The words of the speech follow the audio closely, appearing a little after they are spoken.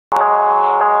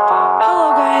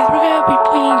I'll be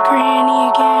playing Granny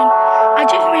again. I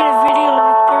just made a video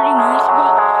like 30 minutes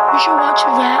ago. You should watch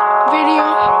that video.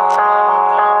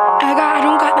 I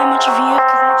don't got that much views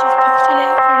because I just posted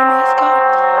it 30 minutes ago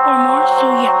or more.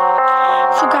 So yeah.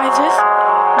 So guys, this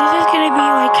is gonna be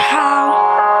like how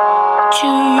to,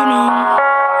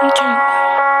 I'm turning down.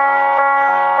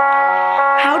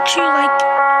 How to like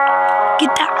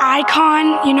get the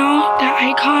icon, that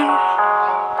icon.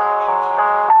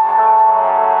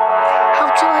 How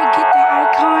to like get the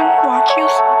icon. Watch you.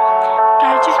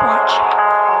 Guys, just watch.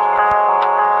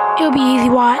 It'll be easy.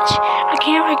 Watch. I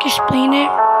can't like explain it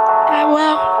that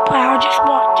well, but I'll just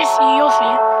watch. Just see. You'll see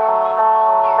it.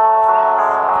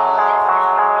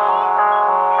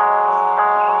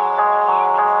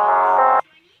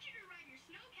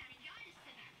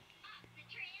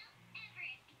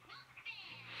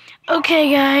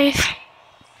 Okay, guys.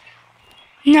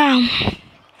 Now,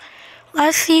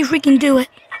 let's see if we can do it.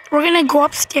 We're gonna go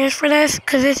upstairs for this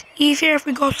because it's easier if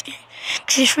we go upstairs.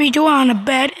 Because if we do it on a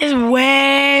bed, it's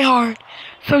way hard.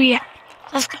 So yeah,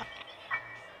 let's go.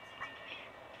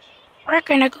 We're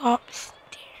gonna go upstairs.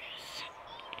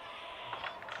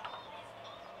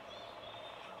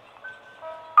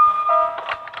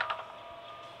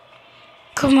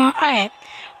 Come on, alright.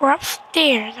 We're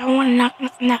upstairs. I want to knock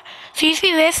nothing out. So you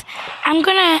see this?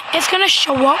 It's gonna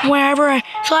show up wherever.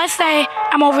 So let's say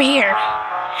I'm over here.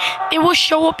 It will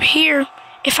show up here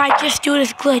if I just do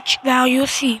this glitch. Now you'll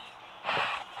see.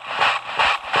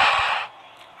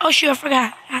 Oh shoot, I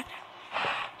forgot.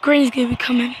 Granny's gonna be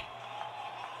coming.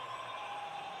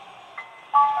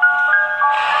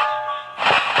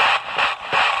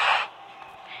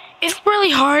 It's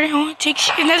really hard. It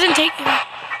doesn't take that.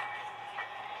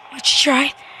 Let's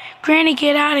try. Granny,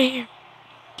 get out of here.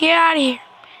 Get out of here.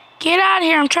 Get out of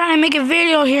here. I'm trying to make a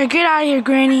video here. Get out of here,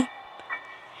 Granny.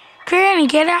 Granny,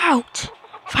 get out.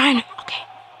 Fine. Okay.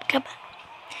 Goodbye.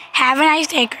 Have a nice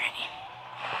day, Granny.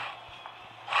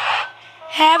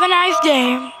 Have a nice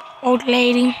day, old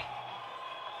lady.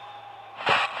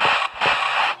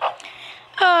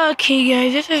 Okay,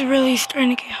 guys. This is really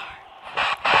starting to get hard.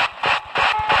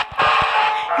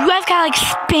 You guys gotta like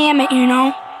spam it,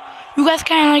 You guys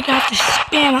kind of like have to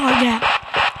spam it like that.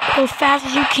 Go as fast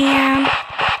as you can.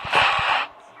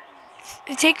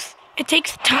 It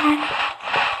takes time.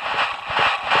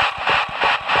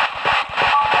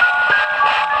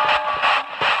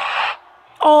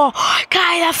 Oh,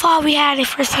 guys, I thought we had it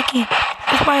for a second.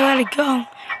 That's why I let it go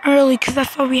early, because I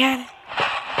thought we had it.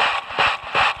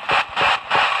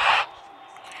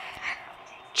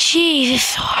 Jeez, it's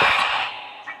so hard.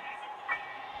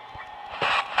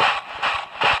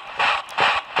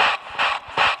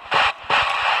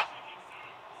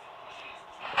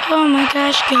 Oh my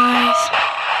gosh, guys.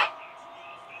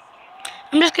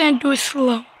 I'm just gonna do it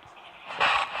slow.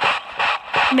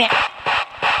 There.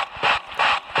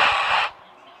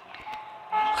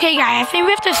 Okay, guys, I think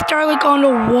we have to start like on the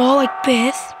wall like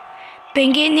this.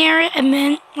 Then get near it and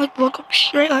then like look up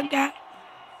straight like that.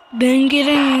 Then get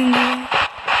in there.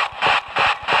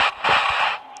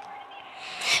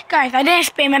 Guys, I didn't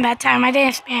spam it that time. I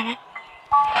didn't spam it.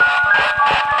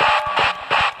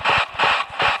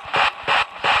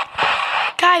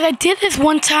 Guys, I did this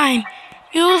one time.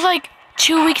 It was like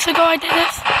 2 weeks ago I did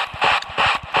this.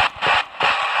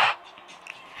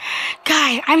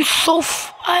 Guys, I'm so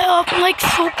I'm like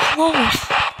so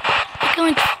close. I can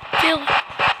like feel it.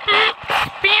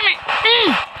 Spam it.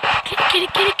 Get it.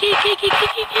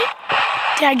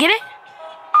 Did I get it?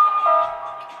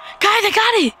 Guys, I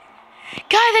got it.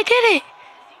 Guys, I did it.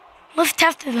 Let's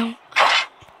test it though.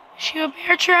 Shoot a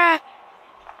bear trap.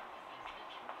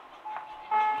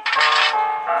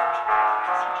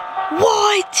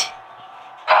 What?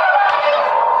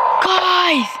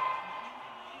 Guys!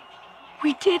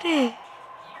 We did it.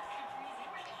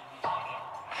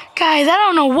 Guys, I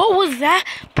don't know what was that,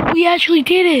 but we actually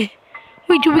did it.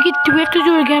 Wait, do we have to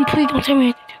do it again? Please don't tell me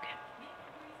we have to do it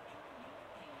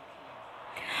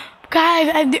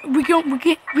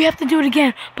again. Guys, we have to do it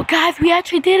again. But guys, we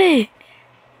actually did it.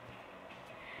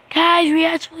 Guys, we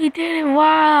actually did it.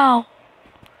 Wow.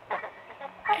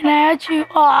 And I actually,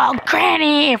 oh,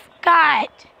 Granny, I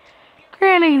forgot.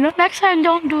 Granny, next time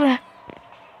don't do that.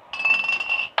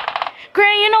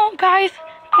 Granny, guys,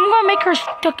 I'm gonna make her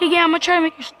stuck again. I'm gonna try to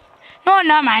make her stuck. No,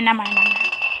 never mind. I'm not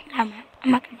gonna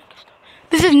make her stuck.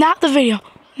 This is not the video.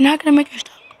 I'm not gonna make her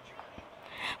stuck.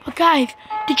 But guys,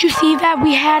 did you see that?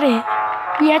 We had it.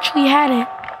 We actually had it.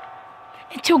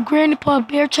 Until Granny put a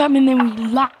bear trap and then we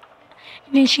locked.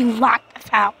 And then she locked us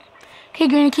out. Okay,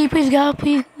 Granny, can you please go?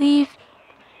 Please leave.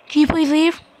 Can you please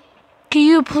leave? Can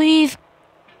you please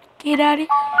get out of here?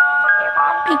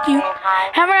 Thank you.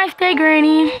 Have a nice day,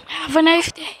 Granny. Have a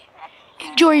nice day.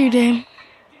 Enjoy your day.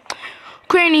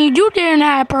 Granny, you doing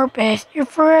that on purpose. You're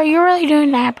really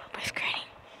doing that on purpose, Granny.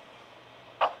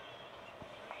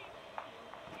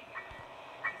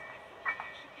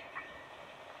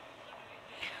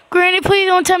 Granny, please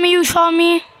don't tell me you saw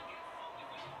me.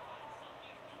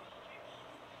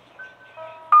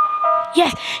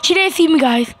 Yes, she didn't see me,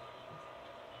 guys.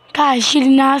 Guys, she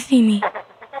did not see me.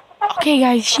 Okay,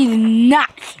 guys, she did not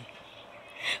see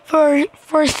me.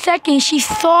 For a second, she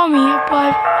saw me,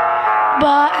 but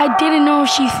I didn't know if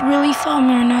she really saw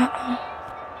me or not.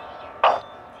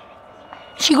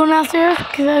 She go downstairs?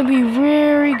 Because that would be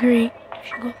very great if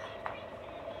she goes.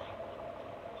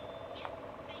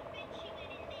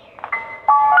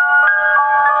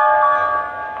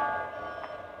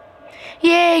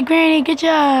 Yay, Granny, good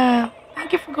job.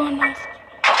 Thank you for going downstairs.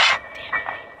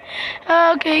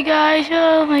 Okay, guys.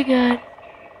 Oh my God.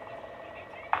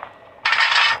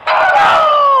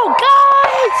 Oh,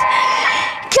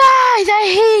 guys, I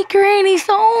hate Granny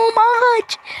so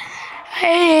much. I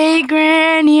hate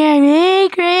Granny. I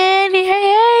hate Granny. I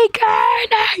hate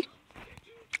Granny.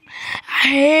 I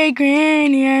hate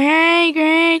Granny. I hate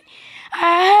Granny. I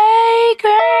hate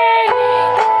Granny.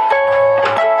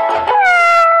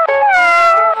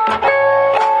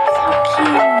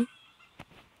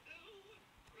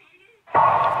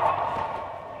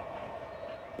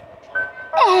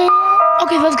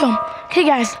 Okay, let's go. Okay,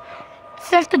 guys.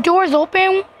 Since the door is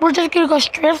open, we're just gonna go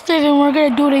straight upstairs and we're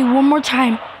gonna do it one more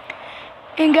time.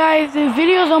 And guys, the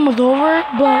video is almost over,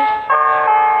 but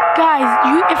guys,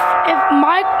 if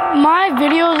my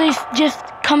video just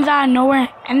comes out of nowhere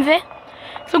and ends it.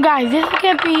 So guys, this is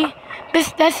gonna be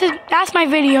that's my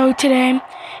video today. And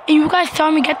you guys saw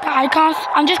me get the icons.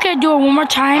 I'm just gonna do it one more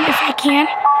time if I can.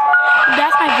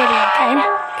 That's my video, okay,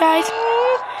 guys?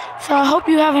 So I hope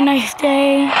you have a nice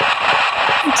day.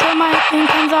 Until my thing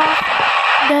comes off,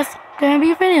 that's gonna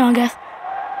be a video, I guess.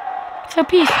 So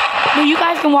peace. But you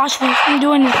guys can watch this. I'm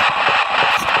doing this.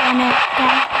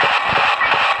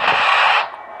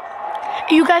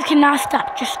 You guys cannot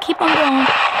stop. Just keep on going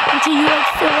until you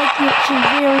feel like you're actually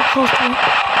very close to it.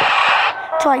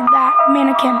 To like that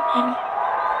mannequin thing.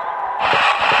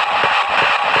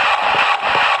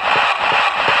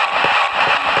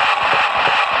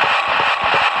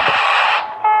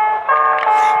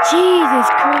 Jesus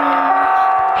Christ.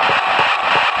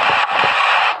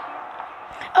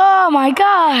 Oh my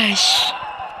gosh.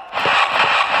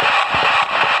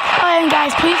 And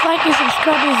guys, please like and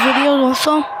subscribe to this video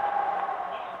also.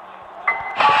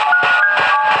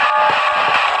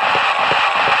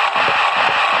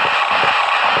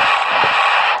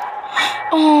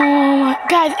 Oh my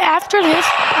guys, after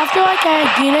like I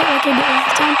get it like I did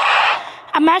last time,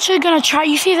 I'm actually gonna try.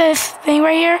 You see this thing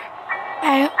right here?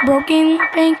 Broken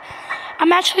thing.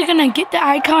 I'm actually gonna get the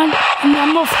icon and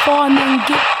I'm gonna fall and then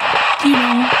get, you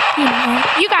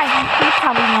guys, you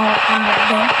probably know what I'm gonna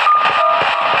do.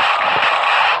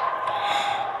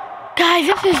 Guys,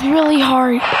 this is really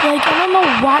hard. Like, I don't know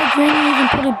why Granny even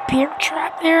put a bear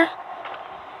trap there.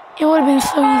 It would have been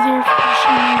so easier if she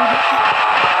never did that.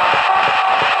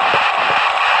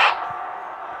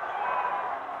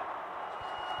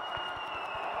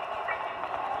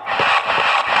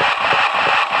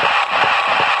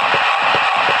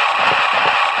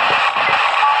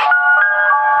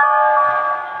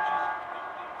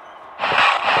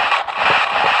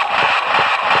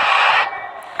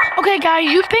 Okay, guys,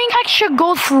 you think I should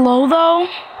go slow, though?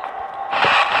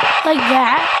 Like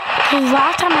that? Because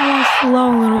last time I went slow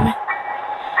a little bit.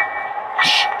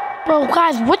 Bro,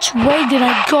 guys, which way did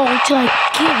I go till I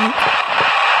get it?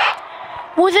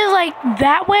 Was it like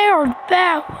that way or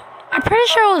that way? I'm pretty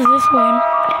sure it was this way.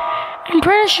 I'm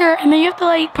pretty sure. And then you have to,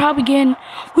 like, probably get in.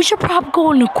 We should probably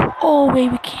go in the... Oh, wait,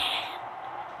 we can't.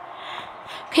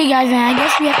 Okay, guys, then I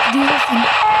guess we have to do this thing.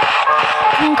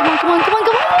 Come on.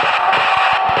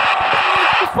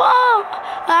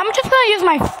 I'm just gonna use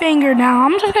my finger now.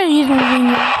 I'm just gonna use my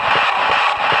finger.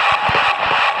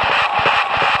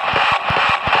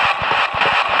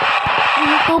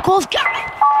 Go close.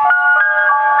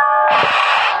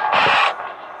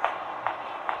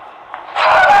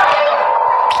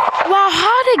 Wow,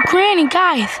 how did Granny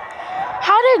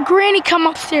come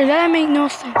upstairs? That didn't make no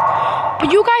sense.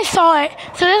 But you guys saw it.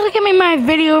 So this is gonna be my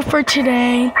video for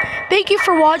today. Thank you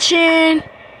for watching.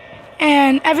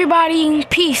 And everybody,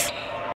 peace.